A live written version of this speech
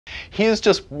Here's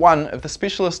just one of the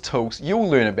specialist tools you'll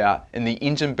learn about in the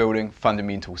Engine Building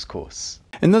Fundamentals course.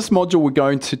 In this module, we're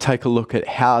going to take a look at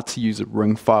how to use a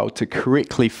ring file to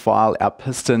correctly file our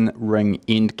piston ring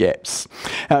end gaps.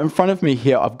 In front of me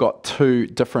here, I've got two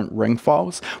different ring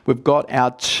files. We've got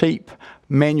our cheap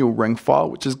manual ring file,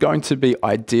 which is going to be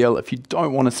ideal if you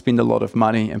don't want to spend a lot of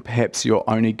money and perhaps you're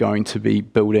only going to be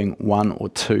building one or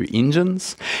two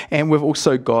engines. And we've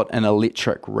also got an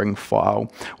electric ring file,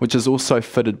 which is also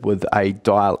fitted with a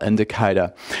dial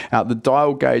indicator. Now, the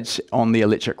dial gauge on the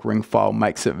electric ring file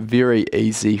makes it very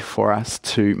easy for us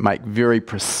to make very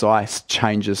precise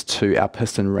changes to our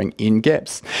piston ring end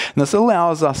gaps. And this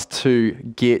allows us to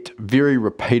get very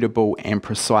repeatable and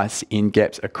precise end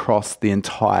gaps across the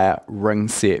entire ring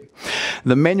set.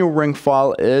 The manual ring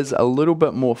file is a little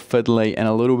bit more fiddly and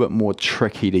a little bit more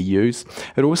tricky to use.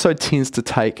 It also tends to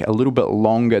take a little bit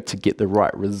longer to get the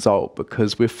right result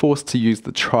because we're forced to use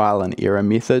the trial and error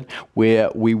method,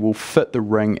 where we will fit the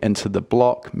ring into the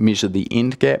block, measure the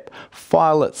end gap,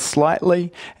 file it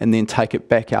slightly, and then take it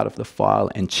back out of the file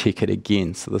and check it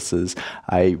again. So this is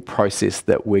a process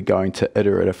that we're going to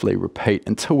iteratively repeat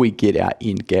until we get our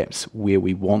end gaps where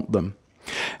we want them.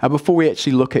 Before we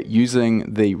actually look at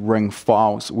using the ring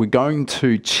files, we're going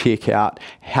to check out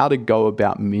how to go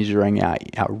about measuring our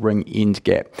ring end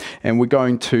gap. And we're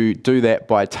going to do that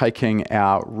by taking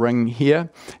our ring here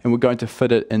and we're going to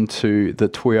fit it into the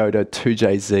Toyota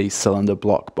 2JZ cylinder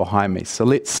block behind me. So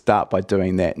let's start by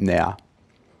doing that now.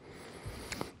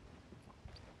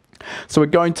 So we're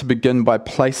going to begin by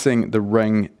placing the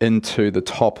ring into the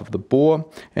top of the bore,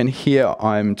 and here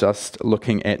I'm just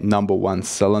looking at number 1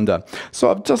 cylinder. So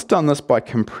I've just done this by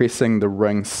compressing the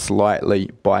ring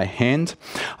slightly by hand.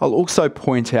 I'll also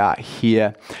point out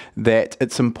here that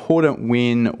it's important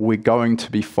when we're going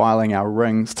to be filing our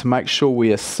rings to make sure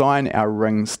we assign our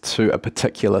rings to a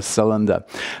particular cylinder.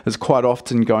 There's quite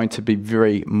often going to be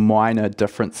very minor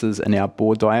differences in our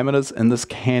bore diameters, and this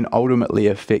can ultimately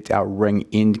affect our ring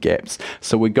end gap.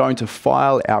 So we're going to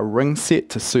file our ring set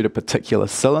to suit a particular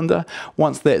cylinder.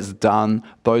 Once that's done,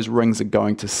 those rings are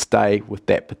going to stay with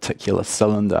that particular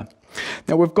cylinder.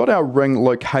 Now we've got our ring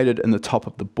located in the top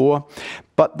of the bore,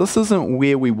 but this isn't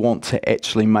where we want to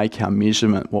actually make our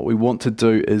measurement. What we want to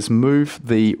do is move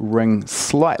the ring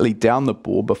slightly down the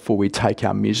bore before we take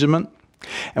our measurement.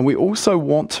 And we also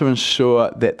want to ensure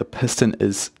that the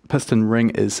piston ring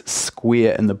is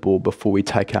square in the bore before we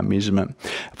take our measurement.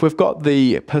 If we've got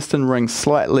the piston ring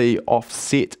slightly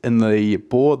offset in the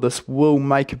bore, this will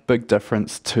make a big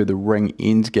difference to the ring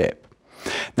end gap.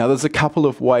 Now there's a couple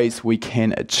of ways we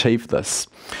can achieve this.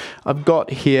 I've got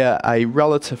here a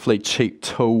relatively cheap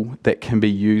tool that can be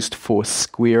used for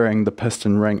squaring the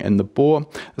piston ring in the bore.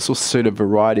 This will suit a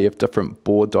variety of different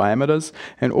bore diameters,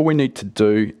 and all we need to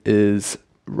do is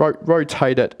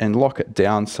rotate it and lock it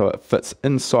down so it fits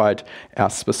inside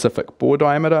our specific bore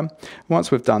diameter.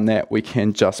 Once we've done that, we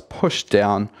can just push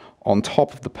down on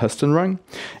top of the piston ring,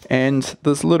 and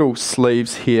there's little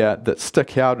sleeves here that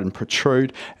stick out and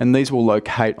protrude, and these will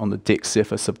locate on the deck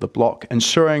surface of the block,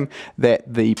 ensuring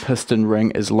that the piston ring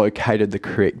is located the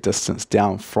correct distance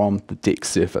down from the deck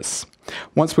surface.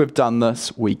 Once we've done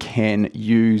this, we can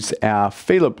use our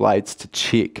feeler blades to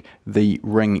check the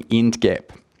ring end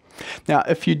gap. Now,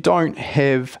 if you don't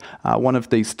have one of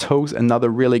these tools, another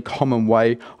really common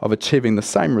way of achieving the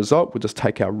same result, we'll just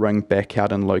take our ring back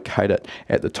out and locate it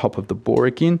at the top of the bore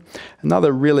again.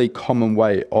 Another really common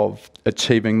way of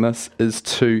achieving this is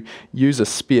to use a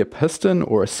spare piston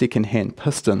or a second-hand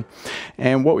piston.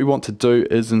 And what we want to do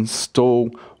is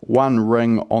install one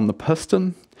ring on the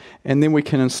piston, and then we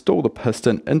can install the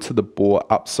piston into the bore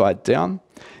upside down.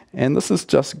 And this is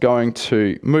just going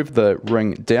to move the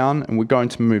ring down, and we're going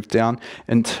to move down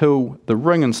until the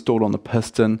ring installed on the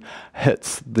piston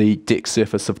hits the deck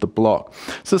surface of the block.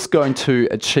 So this is going to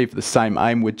achieve the same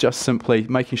aim. We're just simply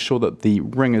making sure that the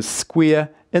ring is square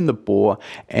in the bore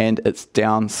and it's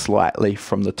down slightly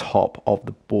from the top of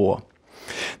the bore.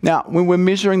 Now, when we're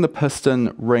measuring the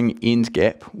piston ring end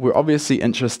gap, we're obviously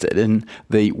interested in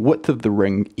the width of the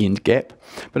ring end gap,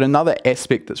 but another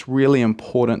aspect that's really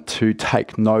important to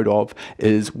take note of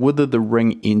is whether the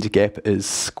ring end gap is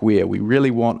square. We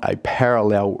really want a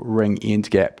parallel ring end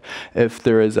gap. If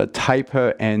there is a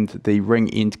taper and the ring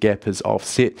end gap is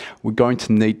offset, we're going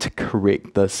to need to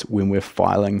correct this when we're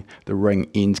filing the ring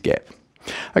end gap.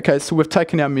 Okay, so we've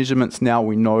taken our measurements now.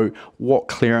 We know what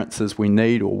clearances we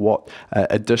need or what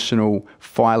additional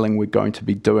filing we're going to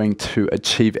be doing to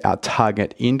achieve our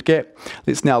target end gap.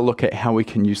 Let's now look at how we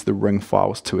can use the ring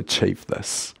files to achieve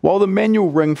this. While the manual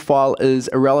ring file is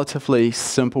a relatively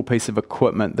simple piece of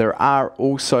equipment, there are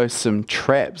also some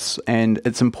traps, and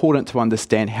it's important to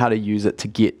understand how to use it to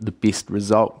get the best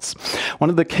results. One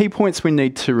of the key points we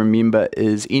need to remember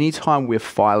is anytime we're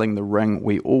filing the ring,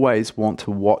 we always want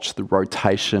to watch the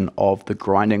rotation of the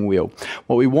grinding wheel.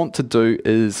 What we want to do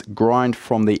is grind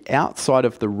from the outside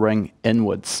of the ring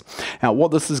inwards. Now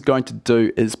what this is going to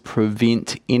do is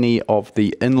prevent any of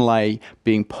the inlay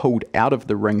being pulled out of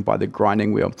the ring by the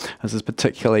grinding wheel. This is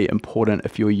particularly important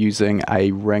if you're using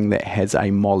a ring that has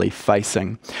a molly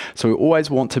facing. So we always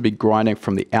want to be grinding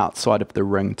from the outside of the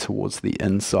ring towards the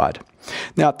inside.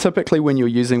 Now typically when you're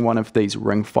using one of these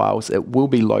ring files, it will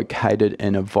be located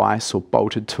in a vise or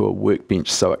bolted to a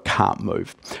workbench so it can't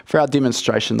move. For our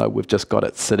demonstration though, we've just got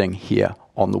it sitting here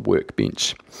on the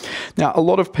workbench. Now a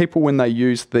lot of people, when they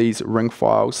use these ring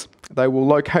files, they will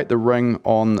locate the ring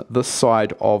on this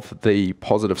side of the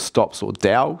positive stops or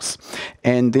dowels,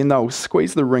 and then they'll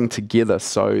squeeze the ring together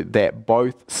so that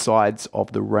both sides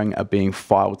of the ring are being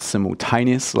filed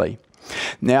simultaneously.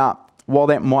 Now while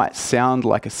that might sound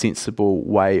like a sensible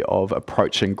way of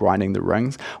approaching grinding the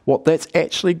rings, what that's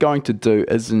actually going to do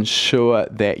is ensure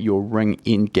that your ring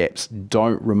end gaps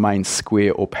don't remain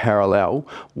square or parallel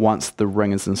once the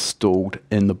ring is installed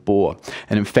in the bore.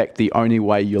 And in fact, the only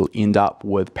way you'll end up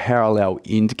with parallel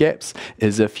end gaps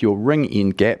is if your ring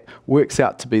end gap works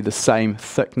out to be the same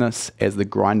thickness as the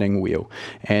grinding wheel,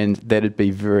 and that'd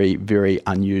be very, very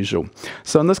unusual.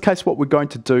 So in this case, what we're going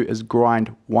to do is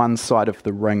grind one side of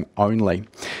the ring only.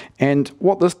 And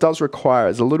what this does require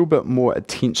is a little bit more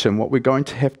attention. What we're going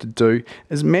to have to do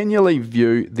is manually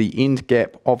view the end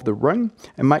gap of the ring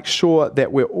and make sure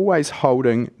that we're always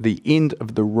holding the end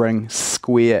of the ring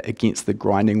square against the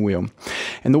grinding wheel.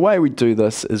 And the way we do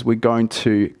this is we're going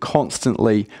to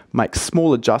constantly make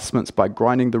small adjustments by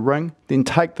grinding the ring, then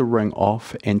take the ring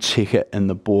off and check it in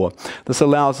the bore. This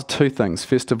allows two things.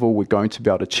 First of all, we're going to be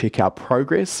able to check our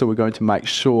progress, so we're going to make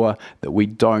sure that we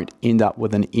don't end up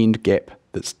with an end gap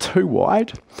that's too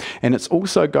wide, and it's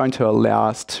also going to allow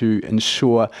us to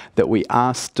ensure that we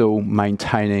are still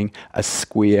maintaining a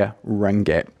square ring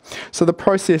gap. So the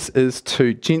process is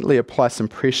to gently apply some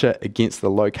pressure against the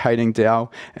locating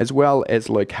dowel as well as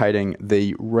locating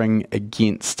the ring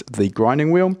against the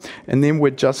grinding wheel, and then we're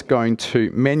just going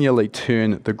to manually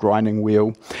turn the grinding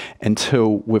wheel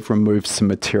until we've removed some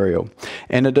material.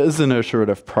 And it is an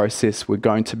iterative process. We're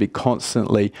going to be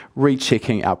constantly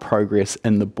rechecking our progress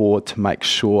in the bore to make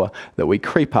sure that we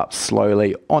creep up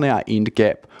slowly on our end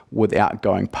gap without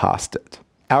going past it.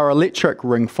 Our electric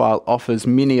ring file offers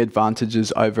many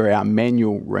advantages over our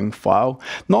manual ring file.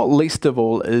 Not least of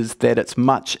all is that it's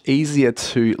much easier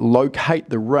to locate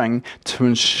the ring to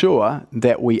ensure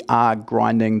that we are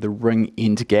grinding the ring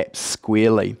end gap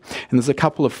squarely. And there's a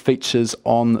couple of features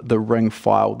on the ring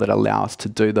file that allow us to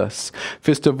do this.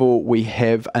 First of all, we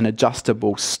have an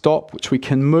adjustable stop which we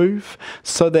can move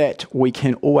so that we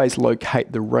can always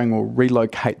locate the ring or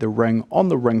relocate the ring on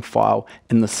the ring file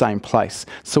in the same place.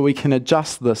 So we can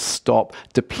adjust this stop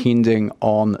depending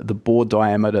on the bore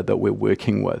diameter that we're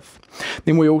working with.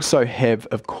 Then we also have,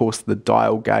 of course, the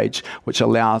dial gauge, which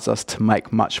allows us to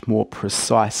make much more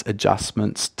precise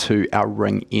adjustments to our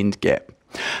ring end gap.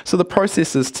 So the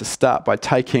process is to start by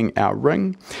taking our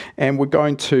ring, and we're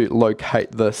going to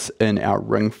locate this in our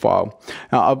ring file.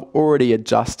 Now I've already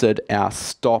adjusted our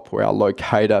stop or our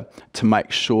locator to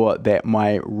make sure that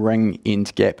my ring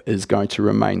end gap is going to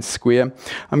remain square.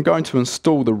 I'm going to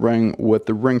install the ring with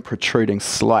the ring protruding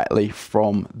slightly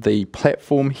from the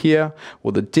platform here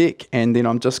or the deck, and then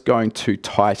I'm just going to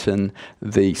tighten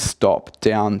the stop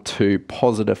down to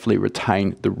positively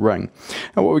retain the ring.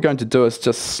 And what we're going to do is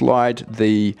just slide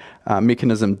the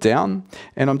mechanism down,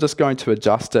 and I'm just going to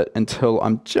adjust it until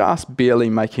I'm just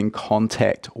barely making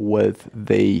contact with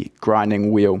the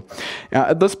grinding wheel. Now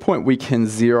at this point we can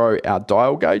zero our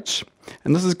dial gauge,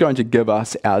 and this is going to give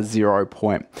us our 0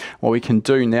 point. What we can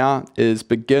do now is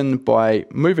begin by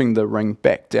moving the ring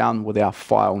back down with our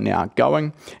file now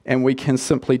going, and we can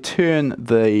simply turn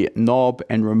the knob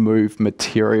and remove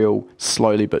material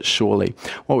slowly but surely.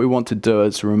 What we want to do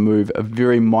is remove a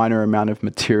very minor amount of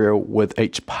material with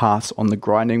each pass on the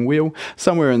grinding wheel,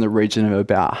 somewhere in the region of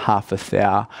about half a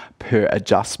thou per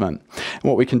adjustment. And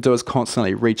what we can do is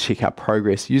constantly recheck our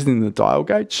progress using the dial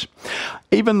gauge.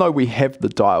 Even though we have the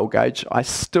dial gauge, I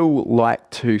still like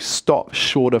to stop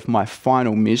short of my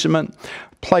final measurement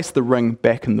place the ring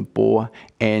back in the bore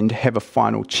and have a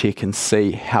final check and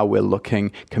see how we're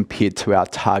looking compared to our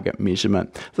target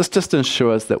measurement. This just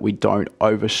ensures that we don't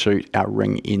overshoot our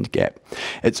ring end gap.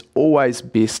 It's always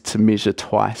best to measure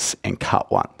twice and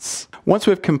cut once. Once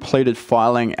we've completed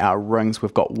filing our rings,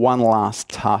 we've got one last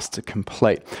task to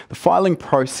complete. The filing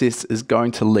process is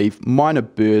going to leave minor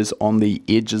burrs on the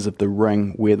edges of the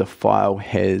ring where the file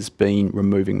has been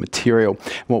removing material.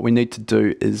 What we need to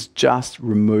do is just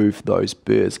remove those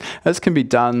burrs. This can be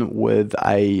done with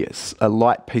a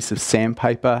light piece of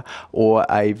sandpaper or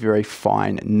a very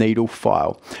fine needle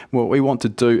file. What we want to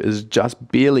do is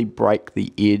just barely break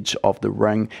the edge of the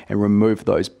ring and remove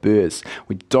those burrs.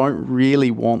 We don't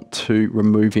really want to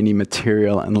remove any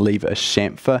material and leave a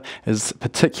chamfer, as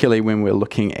particularly when we're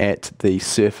looking at the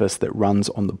surface that runs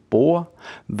on the bore.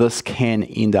 This can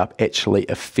end up actually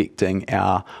affecting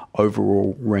our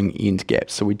overall ring end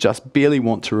gap. So we just barely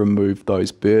want to remove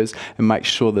those burrs and make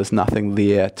sure there's nothing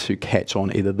there to catch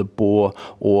on either the bore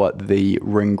or the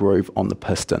ring groove on the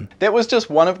piston. That was just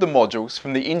one of the modules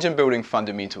from the Engine Building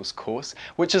Fundamentals course,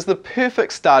 which is the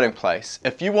perfect starting place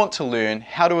if you want to learn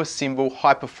how to assemble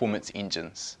high-performance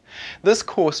engines. This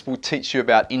course will teach you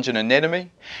about engine anatomy,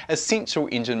 essential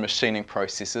engine machining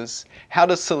processes, how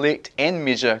to select and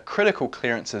measure critical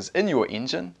clearances in your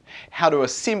engine, how to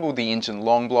assemble the engine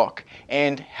long block,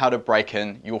 and how to break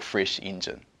in your fresh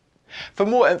engine. For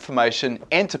more information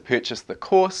and to purchase the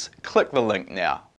course, click the link now.